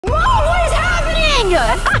Whoa, what is happening?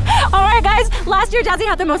 Alright guys, last year Jazzy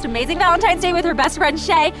had the most amazing Valentine's Day with her best friend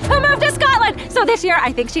Shay, who moved to Scotland. So this year,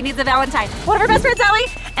 I think she needs a Valentine. One of her best friends, Ellie,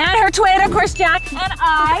 and her twin, of course, Jack, and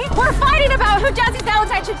I were fighting about who Jazzy's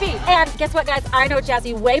Valentine should be. And guess what, guys? I know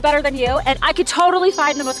Jazzy way better than you, and I could totally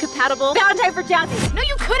find the most compatible Valentine for Jazzy. No,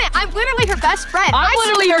 you couldn't. I'm literally her best friend. I'm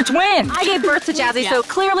literally her twin. I gave birth to Jazzy, so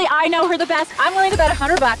clearly I know her the best. I'm willing to bet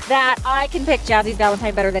 $100 that I can pick Jazzy's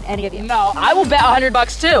Valentine better than any of you. No, I will bet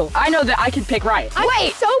 $100 too. I know that I can pick right.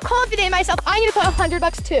 I'm so confident in myself. I need to put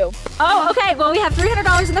 $100 too. Oh, okay. Well, we have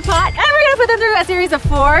 $300 in the pot, and we're gonna put them through a series of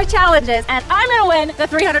 4 challenges, and I'm gonna win the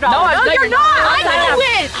 $300. No, you're not. I'm gonna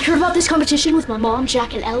win. I heard about this competition with my mom,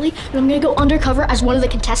 Jack, and Ellie, and I'm gonna go undercover as one of the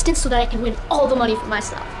contestants so that I can win all the money for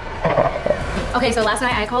myself. Okay, so last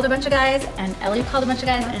night I called a bunch of guys, and Ellie called a bunch of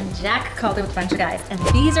guys, and Jack called a bunch of guys, and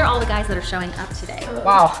these are all the guys that are showing up today.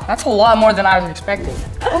 Wow, that's a lot more than I was expecting.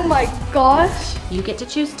 Oh my gosh. You get to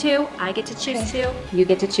choose 2, I get to choose 2, you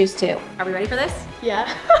get to choose 2. Are we ready for this? Yeah.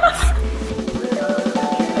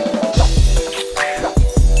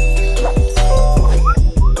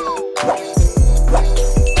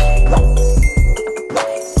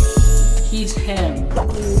 He's him.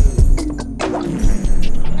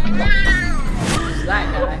 That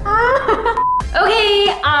guy.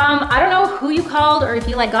 Okay, I don't know who you called or if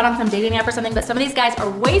you like got on some dating app or something, but some of these guys are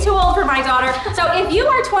way too old for my daughter. So if you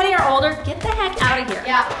are 20 or older, get the heck out of here.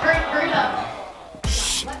 Yeah, hurry up.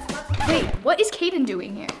 Wait, what is Kaden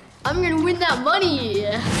doing here? I'm gonna win that money.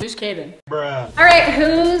 Who's Kaden? All right,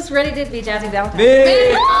 who's ready to be Jazzy Valentine?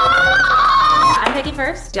 Me. I'm picking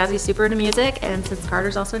first. Jazzy's super into music, and since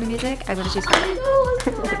Carter's also into music, I'm gonna choose Carter.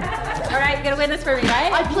 All right, you're gonna win this for me,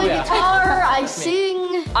 right? I play guitar, I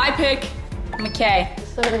sing. I pick McKay.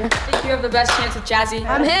 I think you have the best chance with Jazzy.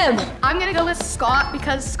 I'm him. I'm gonna go with Scott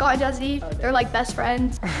because Scott and Jazzy, they're like best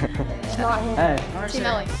friends. It's not him. Hey. Team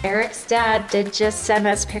Ellie. Eric's dad did just send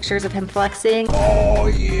us pictures of him flexing. Oh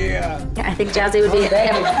yeah. I think Jazzy would be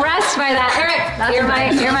impressed by that.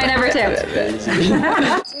 Eric, you're my number 2.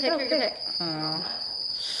 Pick.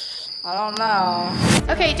 I don't know.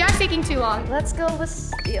 Okay, Jack's taking too long. Let's go with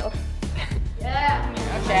Steele. Yeah.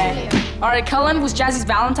 Okay. All right, Cullen was Jazzy's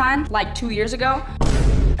Valentine like 2 years ago.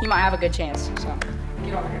 He might have a good chance, so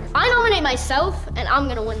get over here. I nominate myself, and I'm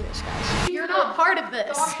gonna win this, guys. You're not part of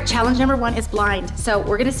this. Challenge number 1 is blind. So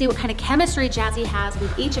we're gonna see what kind of chemistry Jazzy has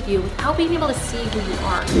with each of you without being able to see who you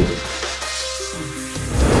are.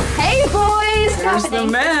 Hey boys! There's the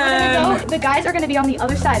man. The guys are gonna be on the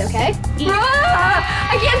other side, okay?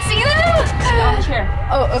 I can't see them! On the chair.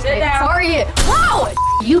 Oh, okay. Sit down. Sorry. Wow!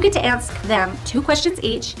 You get to ask them 2 questions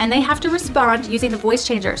each, and they have to respond using the voice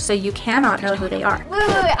changer, so you cannot know who they are. Wait.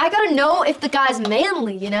 I gotta know if the guy's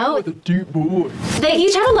manly, you know? The two boys. They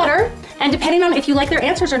each have a letter, and depending on if you like their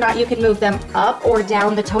answers or not, you can move them up or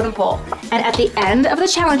down the totem pole. And at the end of the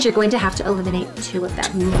challenge, you're going to have to eliminate 2 of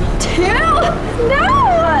them. 2?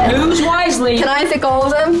 No! Choose wisely. Can I pick all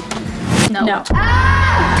of them? No.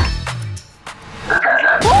 Ah!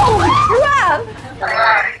 Oh, crap!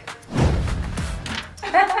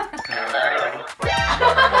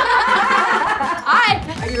 Hi!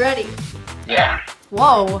 Are you ready? Yeah.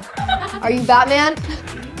 Whoa. Are you Batman?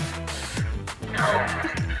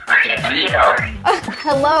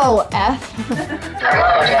 Hello, F.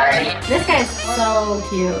 Hello, Jazzy. This guy's so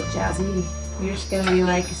cute, Jazzy. You're just gonna be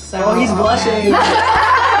like so. Oh, he's blushing.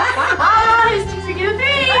 He's cute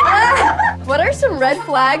thing. What are some red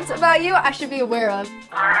flags about you I should be aware of?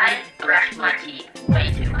 Alright, brush my teeth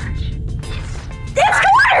way too much. It's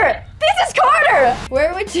Carter! This is Carter!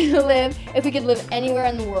 Where would you live if we could live anywhere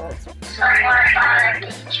in the world? Somewhere far on the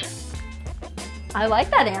beach. I like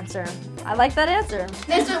that answer.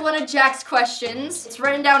 This is one of Jack's questions. It's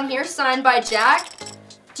written down here, signed by Jack.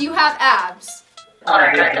 Do you have abs? On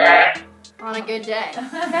a good day. On a good day.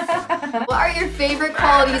 What are your favorite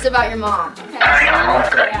qualities about your mom? I don't home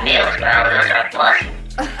cooked meals, but I will start blushing.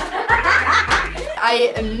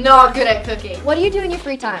 I am not good at cooking. What do you do in your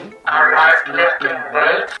free time? I like lifting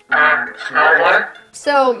weights and snowboard.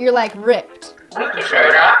 So you're like ripped. We can say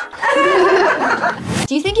that.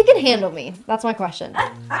 Do you think you can handle me? That's my question.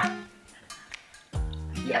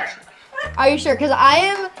 Yes. Are you sure? Because I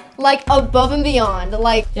am like above and beyond.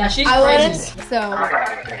 Like, Yeah, she's I I'm crazy. so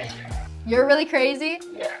crazy. you're really crazy?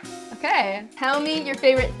 Yeah. Okay. Tell me your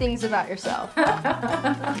favorite things about yourself.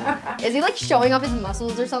 Is he like showing off his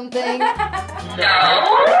muscles or something?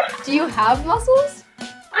 No. Do you have muscles?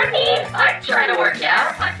 I mean, I try to work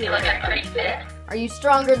out. I feel like I'm pretty fit. Are you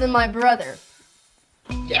stronger than my brother?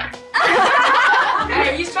 Yeah.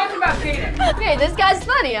 Hey, he's talking about Kaden. Okay, this guy's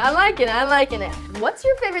funny. I'm liking it. I'm liking it. What's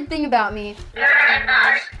your favorite thing about me? You're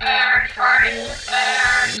nice and funny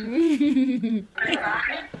and...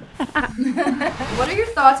 What are your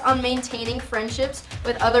thoughts on maintaining friendships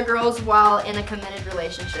with other girls while in a committed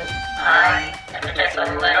relationship? If it gets a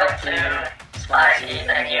little too spicy,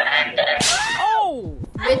 then you end it. Oh!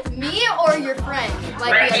 With me or your friend?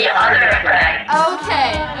 Like With the other friend.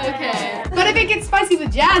 Okay. But if it gets spicy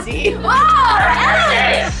with Jazzy.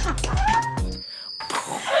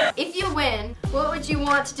 If you win, what would you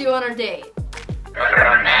want to do on our date? A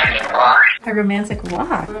romantic walk. A romantic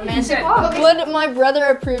walk. Romantic walk. Would my brother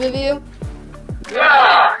approve of you?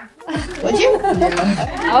 Yeah. Would you?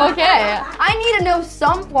 Okay. I need to know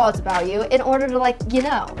some flaws about you in order to, like, you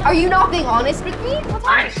know. Are you not being honest with me?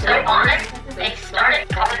 I'm so honest. They started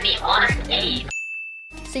calling me Honest Abe.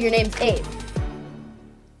 So your name's Abe.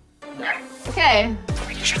 Okay.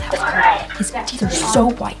 Alright. His teeth are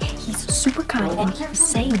so white. He's super kind and he keeps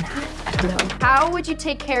saying that. I don't know. How would you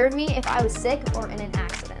take care of me if I was sick or in an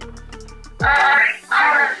accident? I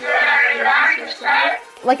was good at relaxing.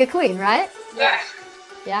 Like a queen, right? Yes.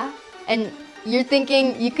 Yeah? And you're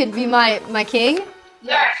thinking you could be my king?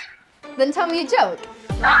 Yes. Then tell me a joke.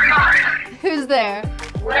 Knock knock. Who's there?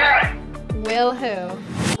 Where? Will who?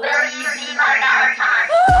 Will you be my Valentine?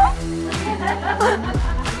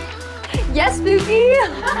 Yes, Spooky!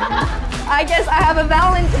 I guess I have a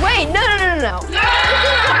Valentine. Wait, no.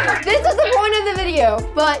 This is the point of the video.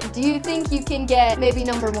 But do you think you can get maybe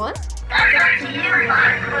number 1? That's up to you,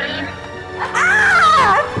 my queen.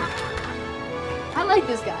 Ah! I like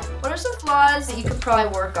this guy. What are some flaws that you could probably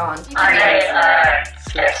work on? I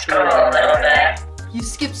skipped school a little bit. You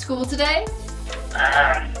skipped school today?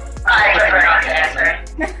 I forgot to answer.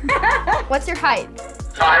 What's your height?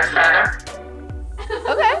 5'7".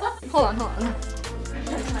 Okay. Hold on.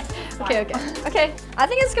 Okay. I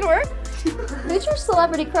think it's gonna work. Who's your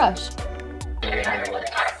celebrity crush?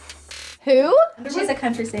 Who? She's a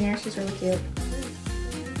country singer. She's really cute.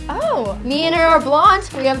 Oh, me and her are blonde.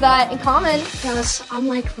 We have that in common. Guys, I'm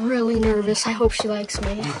like really nervous. I hope she likes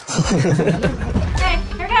me. Okay,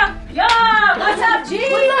 here we go. Yo, what's up, G?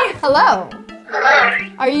 Hello. Hello.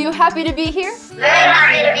 Are you happy to be here? Very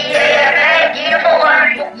happy to be here. A very beautiful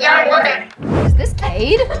young woman. Is this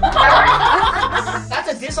Cade? That's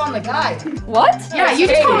a diss on the guy. What? Yeah, you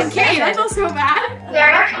told Kate. I feel so bad.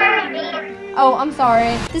 Yeah, that's very mean. Oh, I'm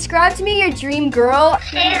sorry. Describe to me your dream girl.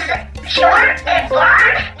 She's short and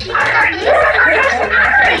blonde.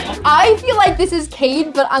 I feel like this is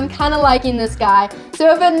Cade, but I'm kind of liking this guy.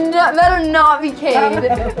 So it better not be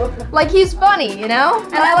Cade. Like, he's funny, you know?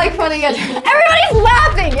 And I like funny guys. Everybody's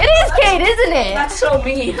laughing. It is Cade, isn't it? That's so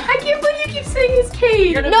mean. I can't believe you keep saying he's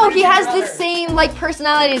Kate. No, he has the same, like,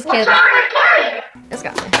 personality as Cade. What's wrong with Kate? This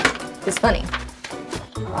guy. It's funny.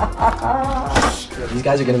 These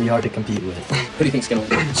guys are gonna be hard to compete with. Who do you think's gonna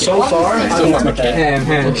win? So far, I think McKay.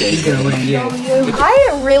 He's gonna win, yeah.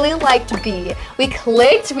 I really liked B. We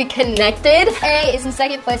clicked, we connected. A is in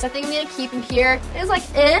second place. I think I'm gonna keep him here. It's like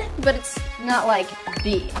but it's not like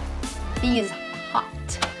B. B is hot.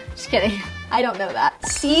 Just kidding. I don't know that.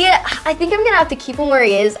 C, I think I'm gonna have to keep him where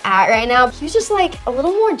he is at right now. He's just like a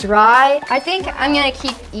little more dry. I think I'm gonna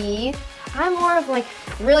keep E. I'm more of like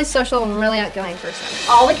really social and really outgoing person.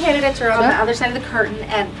 All the candidates are on the other side of the curtain,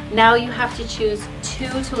 and now you have to choose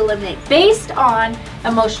 2 to eliminate based on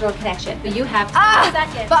emotional connection. But you have 10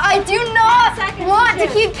 seconds. But I do not 10 seconds want to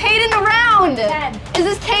choose. keep Caden around. 10. Is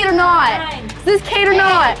this Kate or not? 9. Is this Kate or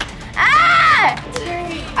not? Ah! 3.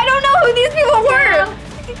 I don't know who these people were.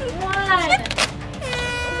 1.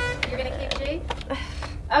 You're gonna keep G?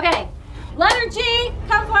 Okay. Letter G,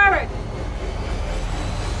 come forward.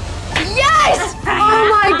 Yes!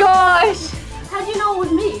 Oh my gosh! How'd you know it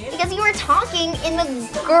was me? Because you were talking in the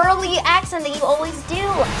girly accent that you always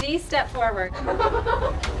do. G, step forward.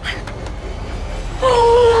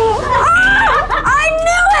 I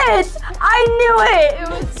knew it! I knew it! It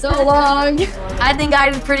was so long. I think I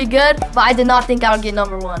did pretty good, but I did not think I would get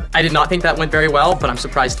number 1. I did not think that went very well, but I'm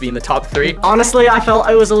surprised to be in the top 3. Honestly, I felt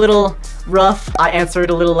it was a little rough. I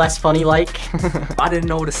answered a little less funny-like. I didn't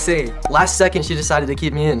know what to say. Last second, she decided to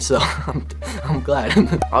keep me in, so I'm glad.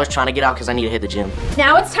 I was trying to get out because I need to hit the gym.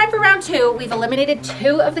 Now it's time for round 2. We've eliminated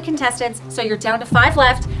 2 of the contestants, so you're down to 5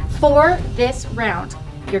 left for this round.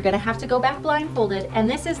 You're gonna have to go back blindfolded, and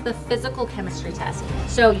this is the physical chemistry test.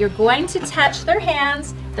 So you're going to touch their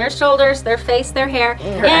hands, their shoulders, their face, their hair,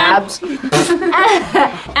 Her abs. and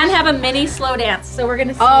have a mini slow dance. So we're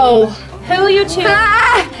gonna see who you choose.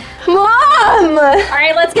 Mom! All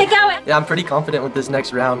right, let's get going. Yeah, I'm pretty confident with this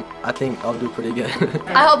next round. I think I'll do pretty good.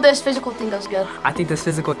 I hope this physical thing goes good. I think this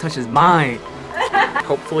physical touch is mine.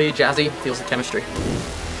 Hopefully Jazzy feels the chemistry.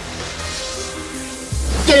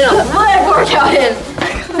 Get it up. Leg workout in.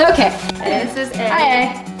 Okay. This is A.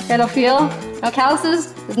 Hi, A. It'll feel. No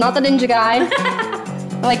calluses. It's not the ninja guy.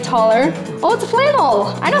 I like taller. Oh, it's a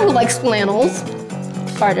flannel. I know who likes flannels.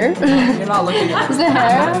 Carter. You're not looking at Is the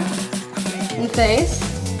hair. And face.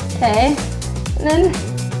 Okay. And then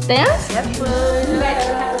dance? Yep.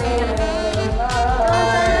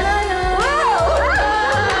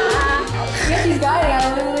 She's guiding. I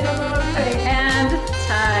literally don't know what I'm doing. And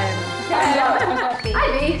time.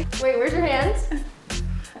 Ivy. Wait, where's your hands?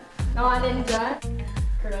 Not ninja.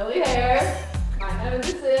 Curly hair. I know who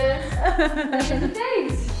this is. And the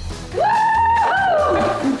face. Woo!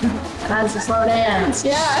 That's a slow dance.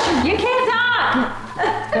 Yeah. You can't talk!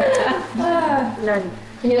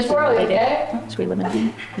 You just swirl it, okay? Sweet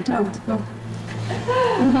lemon.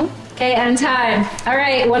 Okay, and time. All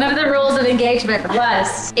right, one of the rules of engagement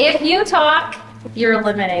was if you talk, you're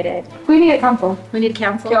eliminated. We need a couple. We need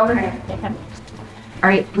counsel. All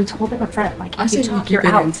right, we told them up front, like, if you talk, you're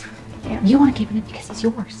out. You want to keep it in because it's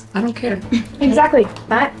yours. I don't care. Exactly.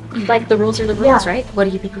 But, like, the rules are the rules, right? What do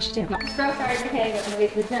you think we should do?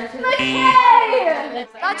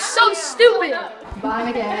 That's so stupid! Bye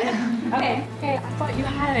again. Okay. Hey, I thought you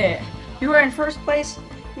had it. You were in first place.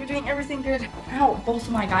 You're doing everything good. Now both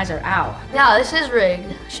of my guys are out. Yeah, this is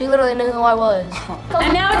rigged. She literally knew who I was.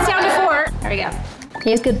 And now it's down to 4. There we go. He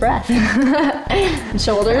has good breath.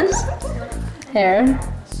 Shoulders. Hair.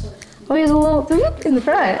 Oh, he has a little whoop in the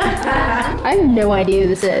front. I have no idea who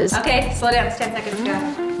this is. Okay, slow down. It's 10 seconds. Go.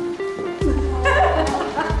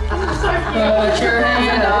 Put your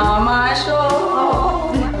hand on my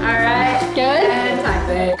shoulder. All right. Good? And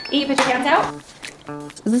time. E, put your hands out.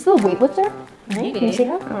 Is this the weightlifter? Maybe. Can you see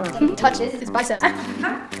that? He touches his bicep. I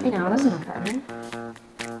know, that's not bad.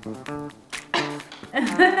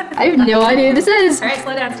 I have no idea who this is. All right,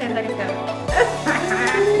 slow down. It's 10 seconds. Go.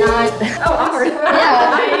 Not. Oh, awkward.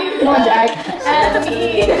 Yeah. Come on, Jack.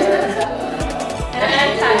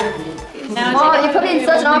 And time. Now Oh, you put me in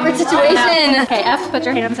such an awkward situation. Okay, F, put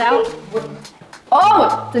your hands out.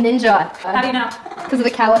 Oh, it's a ninja. How do you know? Because of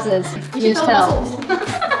the calluses. You just tell.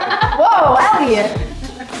 Whoa, Ellie!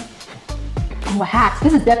 Oh, a hat.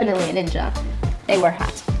 This is definitely a ninja. They wear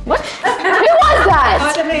hats. What? Who was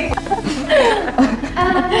that?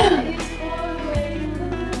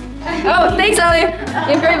 Oh, thanks, Ellie. You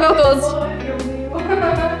have great vocals.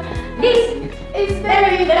 It's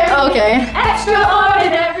very, very Okay.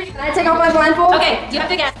 extraordinary. Can I take off my blindfold? Okay, you have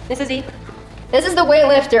to guess. This is E. This is the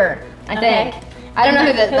weightlifter, I think. I don't know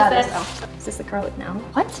who that is. this? though. Is this the girl with now?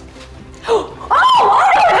 What? Oh,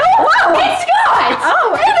 I don't know! Wow, it's Scott!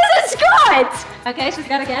 Oh, hey, this is Scott! Okay, she's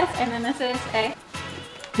got a guess, and then this is A.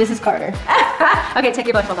 This is Carter. Okay, take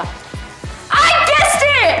your blindfold off. I guessed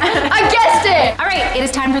it! I guessed it! All right, it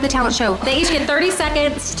is time for the talent show. They each get 30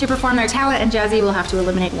 seconds to perform their talent, and Jazzy will have to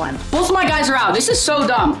eliminate one. Both of my guys are out. This is so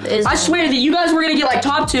dumb. I swear that you guys were gonna get like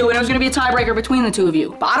top 2 and it was gonna be a tiebreaker between the 2 of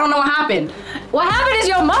you. But I don't know what happened. What happened is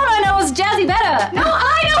your mama knows Jazzy better. No,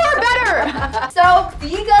 I know her better! So,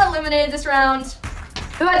 you got eliminated this round.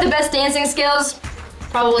 Who had the best dancing skills?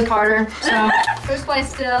 Probably Carter. So, first place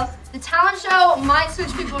still. The talent show might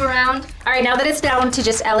switch people around. All right, now that it's down to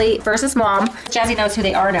just Ellie versus Mom, Jazzy knows who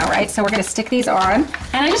they are now, right? So we're gonna stick these on.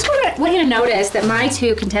 And I just want you to notice that my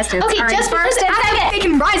 2 contestants Okay, are in just because first and second. they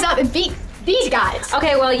can rise up and beat these guys.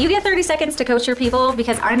 Okay, well, you get 30 seconds to coach your people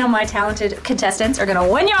because I know my talented contestants are gonna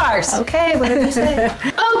win yours. Okay, whatever you say.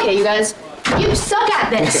 Okay, you guys. You suck at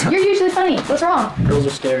this. You're usually funny. What's wrong? Girls are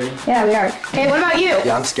scary. Yeah, we are. Okay, what about you?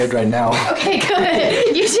 Yeah, I'm scared right now. Okay,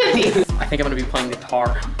 good. You should be. I think I'm gonna be playing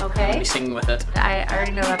guitar. Okay. Be singing with it. I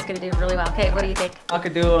already know that's gonna do really well. Okay, what do you think? I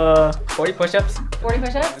could do 40 push-ups. 40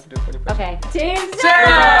 push-ups? Okay. Team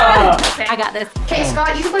Sarah! I got this. Okay,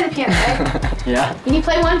 Scott, you can play the piano, okay? Yeah. You need to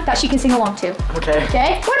play one that she can sing along to. Okay.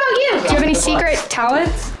 Okay? What about you? Do you have any secret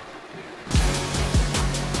talents?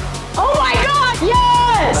 Oh my god!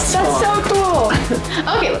 Yes! That's so cool!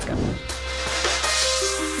 Okay, let's go.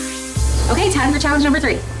 Okay, time for challenge number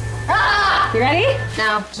 3. Ah! You ready?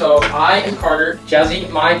 No. So I am Carter. Jazzy,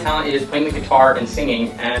 my talent is playing the guitar and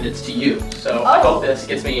singing, and it's to you. So I hope this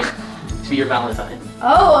gets me to be your Valentine.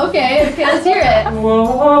 Oh, okay. Okay, let's hear it.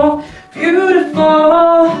 Whoa,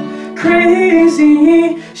 beautiful,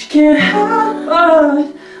 crazy, she can't help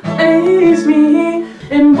but amaze me.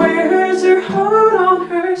 And wears her heart on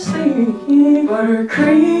her sleeve, but her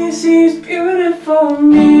crazy's beautiful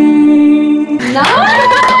me. Crazy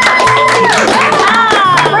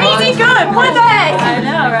good! What the heck? I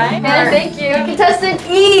know, right? Yeah, thank you. Contestant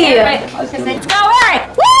E! Let's go, Eric!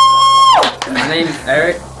 Woo! My name is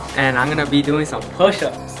Eric, and I'm gonna be doing some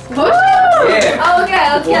push-ups. Push-ups? Yeah. Okay,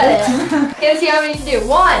 let's get it. Okay, let's see how many you can do.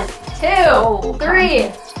 1, 2, 3,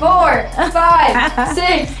 4, 5,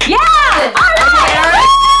 6. Yeah!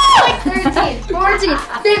 13, 14,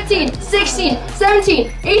 15, 16,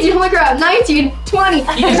 17, 18, holy crap, 19, 20,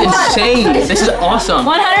 He is insane. This is awesome.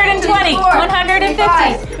 120, 150,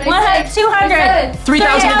 200,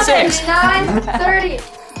 3006. 9, 30.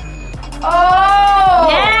 Oh!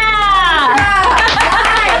 Yeah!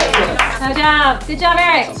 Good job. Good job,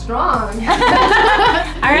 Eric. Strong.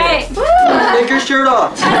 All right. Take your shirt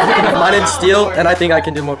off. My name's Steele, and I think I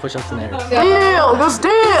can do more push-ups than Eric. Steal, go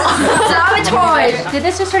steal. Sabotage. Did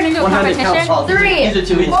this just turn into a 100 competition? counts. 3, These are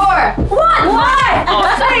too easy. 4, 1, 6, 7,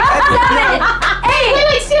 8.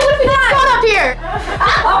 Wait, Steele, what if we get Scott up here?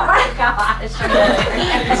 Oh my gosh. I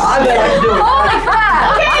bet I can do it. Holy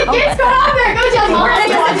crap. Okay, get Scott up there. Go, Jazzy. We're gonna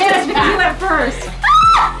get the dance because you went first.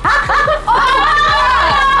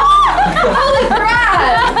 Holy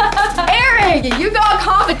crap! Eric, you got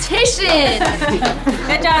competition!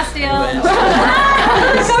 Good job, Steele.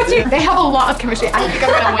 They have a lot of chemistry. I think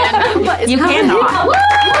I'm gonna win. But You cannot.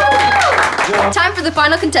 Time for the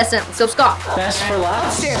final contestant. So, Scott. Best for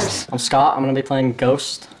last. Cheers. I'm Scott. I'm gonna be playing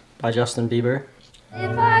Ghost by Justin Bieber.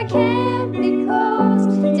 If I can't be close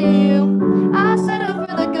to you, I'll settle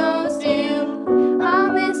for the ghost you. I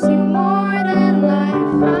miss you more than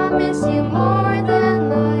life. I miss you more than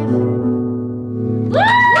life.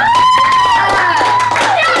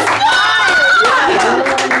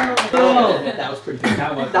 That was pretty good.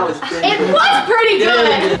 That was It was pretty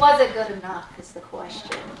good. Was it good enough is the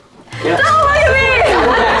question. Elimination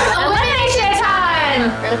time!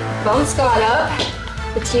 We're gonna bump Scott up.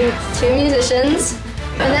 The two musicians.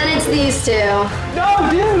 And then it's these two. No,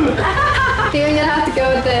 dude. I think I'm gonna have to go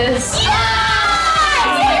with this.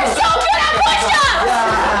 You're so good at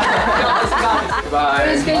push-ups. Bye. It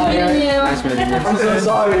was good meeting you. Nice meeting you. I'm so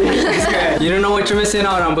sorry. You don't know what you're missing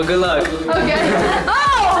out on, but good luck. Okay.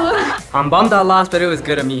 Oh! I'm bummed I lost, but it was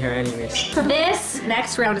good to meet her anyways. This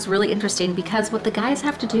next round is really interesting because what the guys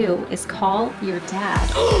have to do is call your dad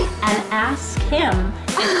and ask him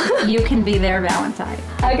if you can be their Valentine.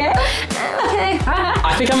 Okay. Okay.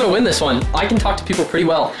 I think I'm gonna win this one. I can talk to people pretty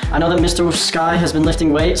well. I know that Mr. Sky has been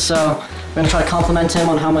lifting weights, so we're gonna try to compliment him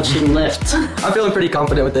on how much he can lift. I'm feeling pretty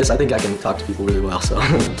confident with this. I think I can talk to people really well, so.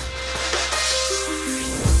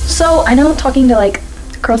 So I know talking to like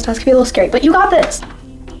girls tasks can be a little scary, but you got this.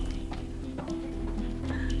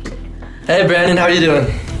 Hey, Brandon, how are you doing?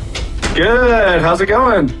 Good. How's it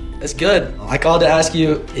going? It's good. I called to ask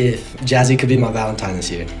you if Jazzy could be my Valentine this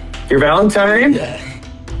year. Your Valentine? Yeah.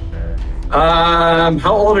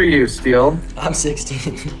 How old are you, Steele? I'm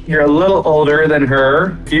 16. You're a little older than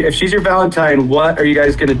her. If she's your Valentine, what are you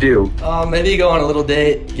guys gonna do? Maybe go on a little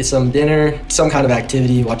date, get some dinner, some kind of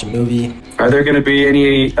activity, watch a movie. Are there gonna be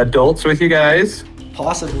any adults with you guys?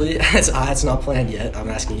 Possibly. It's not planned yet. I'm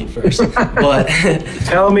asking you first. But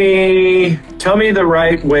Tell me the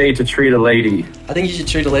right way to treat a lady. I think you should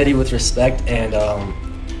treat a lady with respect and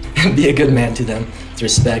be a good man to them with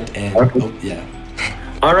respect and yeah.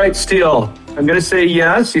 All right, Steele. I'm gonna say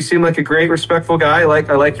yes. You seem like a great, respectful guy. I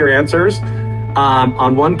like your answers.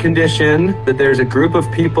 On one condition, that there's a group of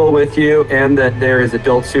people with you and that there is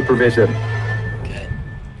adult supervision. Okay.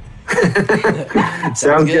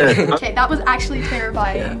 Sounds good. Okay, that was actually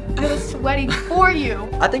terrifying. I was sweating for you.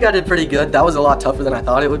 I think I did pretty good. That was a lot tougher than I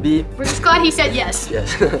thought it would be. We're just glad he said yes.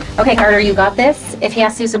 Yes. Okay, Carter, you got this. If he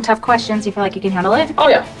asks you some tough questions, you feel like you can handle it? Oh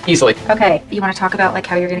yeah, easily. Okay, you want to talk about like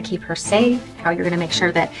how you're going to keep her safe, how you're going to make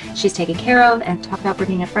sure that she's taken care of, and talk about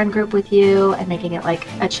bringing a friend group with you and making it like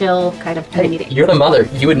a chill kind of meeting. You're the mother.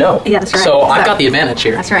 You would know. Yeah, that's right. So I've got the advantage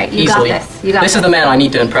here. That's right. You easily. got this. You got This is the man I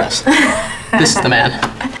need to impress. This is the man.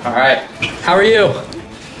 All right. How are you?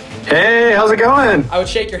 Hey, how's it going? I would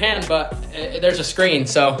shake your hand, but there's a screen,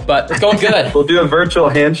 but it's going good. We'll do a virtual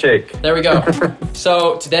handshake. There we go.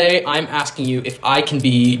 So today I'm asking you if I can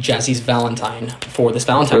be Jazzy's Valentine for this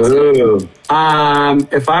Valentine's Day. Ooh.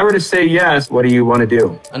 If I were to say yes, what do you want to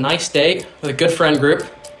do? A nice date with a good friend group,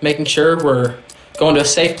 making sure we're going to a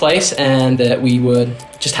safe place and that we would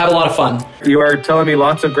just have a lot of fun. You are telling me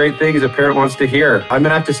lots of great things a parent wants to hear. I'm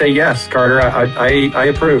gonna have to say yes, Carter. I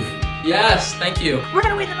approve. Yes, thank you. We're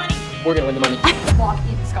gonna win the money. We're gonna win the money. Walk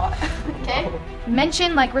in, Scott. Okay?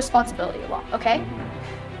 Mention like responsibility a lot, okay?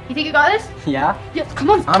 You think you got this? Yeah? Yes,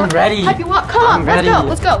 come on. I'm ready. Hype you up. Come on, I'm ready.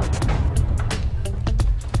 let's go.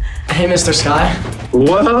 Hey, Mr. Sky.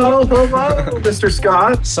 Whoa, hello, Mr.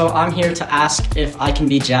 Scott. So I'm here to ask if I can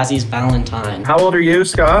be Jazzy's Valentine. How old are you,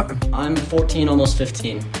 Scott? I'm 14, almost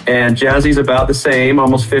 15. And Jazzy's about the same,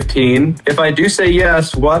 almost 15. If I do say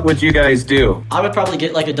yes, what would you guys do? I would probably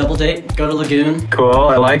get like a double date, go to Lagoon. Cool,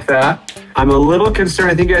 I like that. I'm a little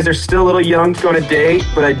concerned. I think you guys are still a little young to go on a date,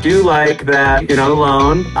 but I do like that you're not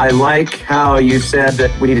alone. I like how you said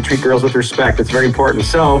that we need to treat girls with respect. It's very important.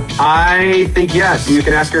 So I think, yes, you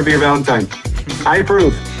can ask her to be your Valentine. I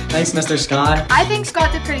approve. Thanks, Mr. Scott. I think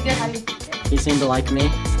Scott did pretty good. How do you think? He seemed to like me.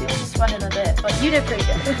 He was just fun in a bit, but you did pretty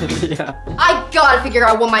good. Yeah. I gotta figure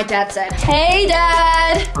out what my dad said. Hey,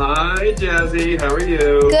 Dad. Hi, Jazzy. How are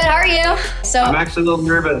you? Good, how are you? So, I'm actually a little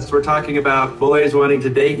nervous. We're talking about boys wanting to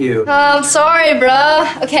date you. I'm sorry, bro.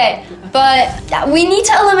 Okay, but we need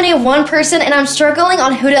to eliminate one person, and I'm struggling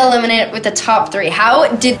on who to eliminate with the top 3.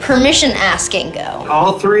 How did permission asking go?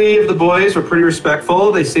 All 3 of the boys were pretty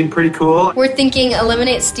respectful. They seemed pretty cool. We're thinking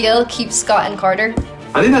eliminate Steele, keep Scott and Carter.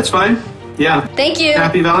 I think that's fine. Yeah. Thank you.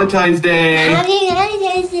 Happy Valentine's Day. Happy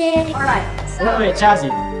Valentine's Day. All right. So, Wait, Jazzy,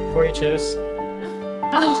 before you choose.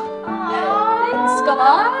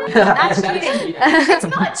 Scott? That's cheating. It's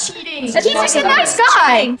not cheating. He's just a nice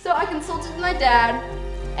guy. So I consulted my dad,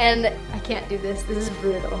 and I can't do this. This is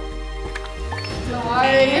brutal.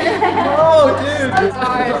 Sorry. Oh, dude. I'm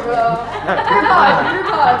sorry, bro.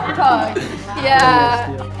 You're fine. Yeah.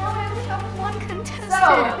 One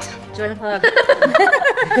contestant. Join the club.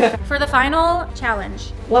 For the final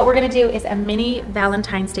challenge, what we're gonna do is a mini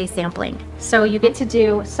Valentine's Day sampling. So you get to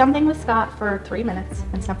do something with Scott for 3 minutes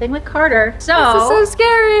and something with Carter. So This is so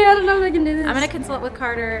scary. I don't know if I can do this. I'm gonna consult with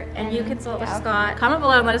Carter and you consult with Scott. Comment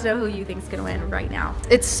below and let us know who you think is gonna win right now.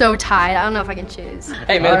 It's so tight. I don't know if I can choose.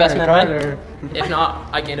 Hey, may the best man Carter. win. If not,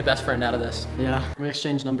 I gain a best friend out of this. Yeah, we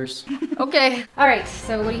exchange numbers. Okay. All right,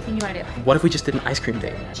 so what do you think you wanna do? What if we just did an ice cream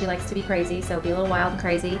date? She likes to be crazy, so be a little wild and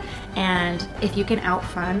crazy. And if you can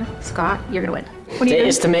out-fun Scott, you're gonna win. What do you Date do?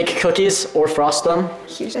 is to make cookies or frost them.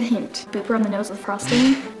 Here's a hint. Booper on the nose with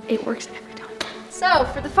frosting. It works every time. So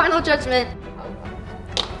for the final judgment,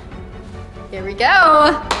 here we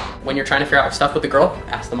go. When you're trying to figure out stuff with the girl,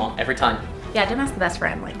 ask them all every time. Yeah, don't ask the best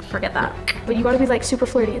friend, like, forget that. But you gotta be like super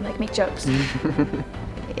flirty and like make jokes.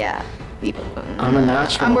 Yeah. I'm a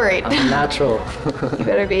natural. I'm worried. I'm a natural. You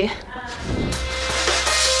better be.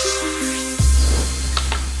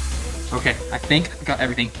 Okay, I think I got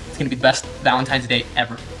everything. It's gonna be the best Valentine's Day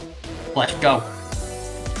ever. Let's go.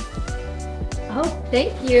 Oh,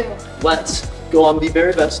 thank you. Let's go on the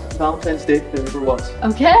very best Valentine's Day there ever was.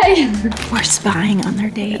 Okay. We're spying on their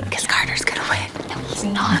date because Carter's gonna win. No, he's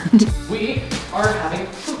not. We are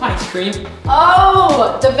having some ice cream.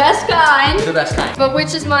 Oh, the best kind. The best kind. But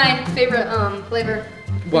which is my favorite flavor?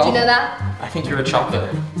 Well, Did you know that? I think you're a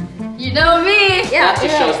chocolate. You know me. Yeah. That just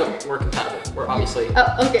you're shows right. that we're compatible. We're obviously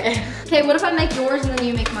Oh, okay. Okay, what if I make yours and then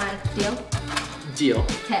you make mine? Deal? deal.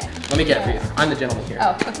 Okay. Let me get it for you. I'm the gentleman here.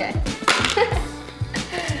 Oh, okay.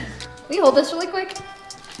 Will you hold this really quick?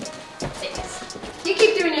 Thanks. You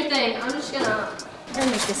keep doing your thing. I'm just gonna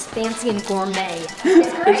make this fancy and gourmet.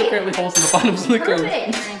 It's great. There's apparently holes in the bottoms of the cone.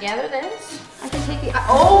 Perfect. Can I gather this? I can take the.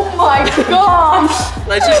 Oh my gosh!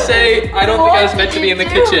 Let's just say I don't think I was meant to be in the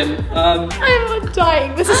kitchen. I'm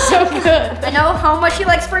dying. This is so good. I know how much you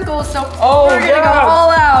like sprinkles, so Oh, we're gonna go yeah.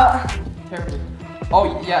 all out. Terribly.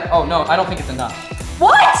 Oh yeah. Oh no, I don't think it's enough.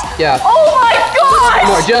 What? Yeah. Oh my gosh!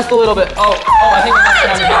 More, just a little bit. Oh, I think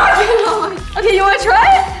that's down here. Okay, you wanna try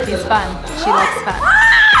it? She's fun. She likes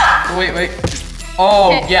fun. Wait.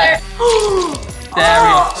 Oh, Okay, yeah. There we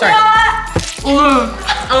go. Sorry.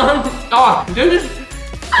 This is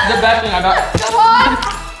the best thing I got. Come on!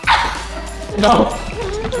 No.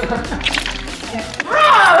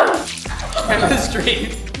 Chemistry.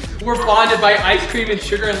 We're bonded by ice cream and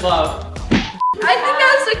sugar and love. I think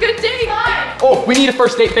that's a good date. Oh, we need a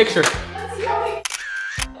first date picture.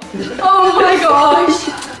 Oh my gosh.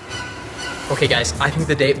 Okay guys, I think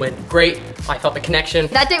the date went great. I felt the connection.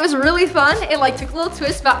 That date was really fun. It like took a little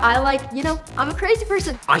twist, but I like, you know, I'm a crazy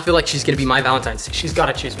person. I feel like she's gonna be my Valentine's. She's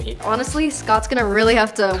gotta choose me. Honestly, Scott's gonna really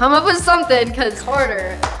have to come up with something because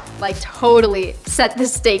Carter like totally set the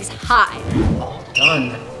stakes high.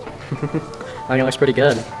 Done. I think it looks pretty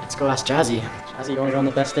good. Let's go ask Jazzy. Jazzy, you wanna go on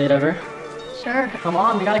the best date ever? Sure. Come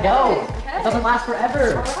on, we gotta go. It doesn't last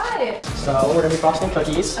forever. All right. So we're gonna be frosting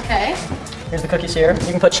cookies. Okay. Here's the cookies here.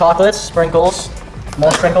 You can put chocolates, sprinkles,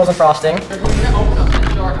 more sprinkles and frosting.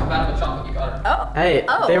 Hey,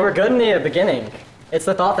 they were good in the beginning. It's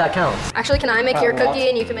the thought that counts. Actually, can I make your cookie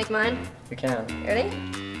and you can make mine? You can. Ready?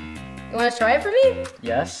 You wanna try it for me?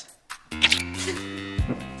 Yes.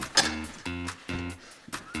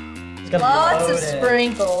 Lots of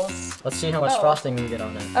sprinkles. Let's see how much frosting we can get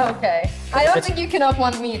on it. Okay. I don't think you can up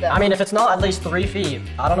one me though. I mean, if it's not at least 3 feet,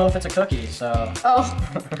 I don't know if it's a cookie, so. Oh,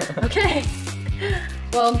 okay.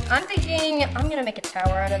 Well, I'm thinking I'm gonna make a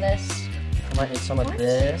tower out of this. I might need some of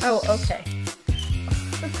this. Oh, okay.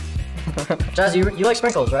 Jazzy, you like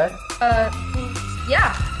sprinkles, right?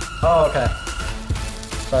 Yeah. Oh, okay.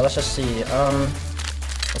 So let's just see.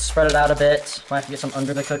 Let's spread it out a bit. Might have to get some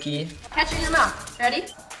under the cookie. Catch it in your mouth. Ready?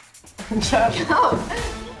 Jazzy. Go.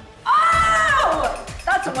 Oh!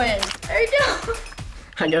 That's a win. There you go.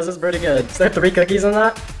 I guess it's pretty good. Is there 3 cookies in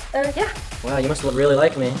that? Yeah. Wow, you must really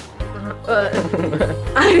like me.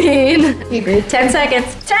 I mean... 10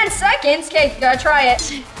 seconds. 10 seconds? Okay, you gotta try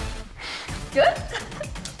it. Good?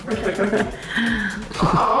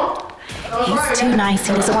 He's too nice.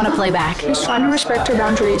 He doesn't want to play back. He's trying to respect her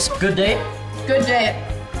boundaries. Good date? Good day.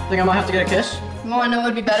 Think I might have to get a kiss? You wanna know what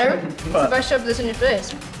would be better? What? If I shove this in your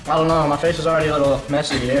face. I don't know, my face is already a little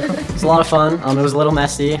messy here. It's a lot of fun. It was a little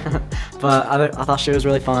messy, but I thought she was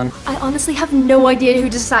really fun. I honestly have no idea who to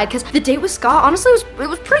decide because the date with Scott honestly was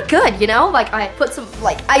pretty good, you know? Like I put some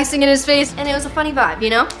like icing in his face and it was a funny vibe, you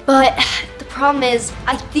know? But the problem is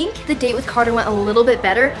I think the date with Carter went a little bit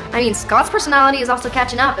better. I mean, Scott's personality is also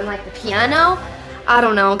catching up and like the piano, I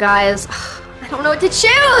don't know, guys. I don't know what to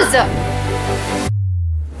choose.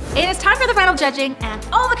 It is time for the final judging, and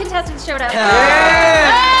all the contestants showed up.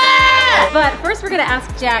 But first, we're gonna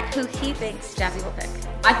ask Jack who he thinks Jazzy will pick.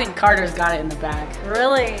 I think Carter's got it in the bag.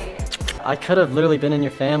 Really? I could have literally been in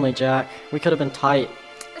your family, Jack. We could have been tight,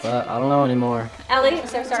 but I don't know anymore. Ellie, I'm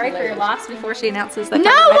so sorry for your loss before she announces that.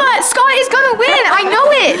 No, Scott is gonna win. I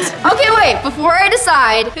know it. Okay, wait. Before I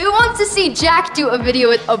decide, who wants to see Jack do a video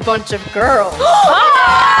with a bunch of girls?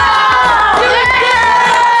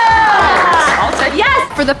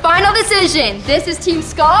 Yes! For the final decision, this is Team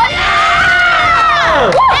Scott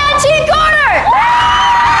and Team Carter.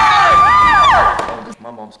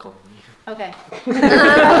 My mom's calling me. Okay.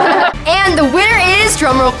 And the winner is,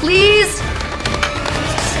 drumroll please,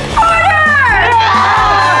 Carter!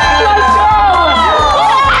 Let's go!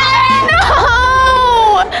 No!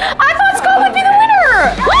 I thought Scott would be the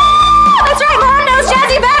winner! That's right, Mom knows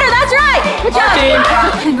Jazzy better, that's right! Good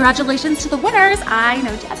job! Congratulations to the winners. I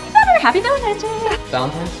know Jazzy better. Happy Valentine's Day.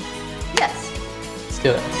 Valentine's? Yes. Let's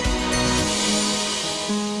do it.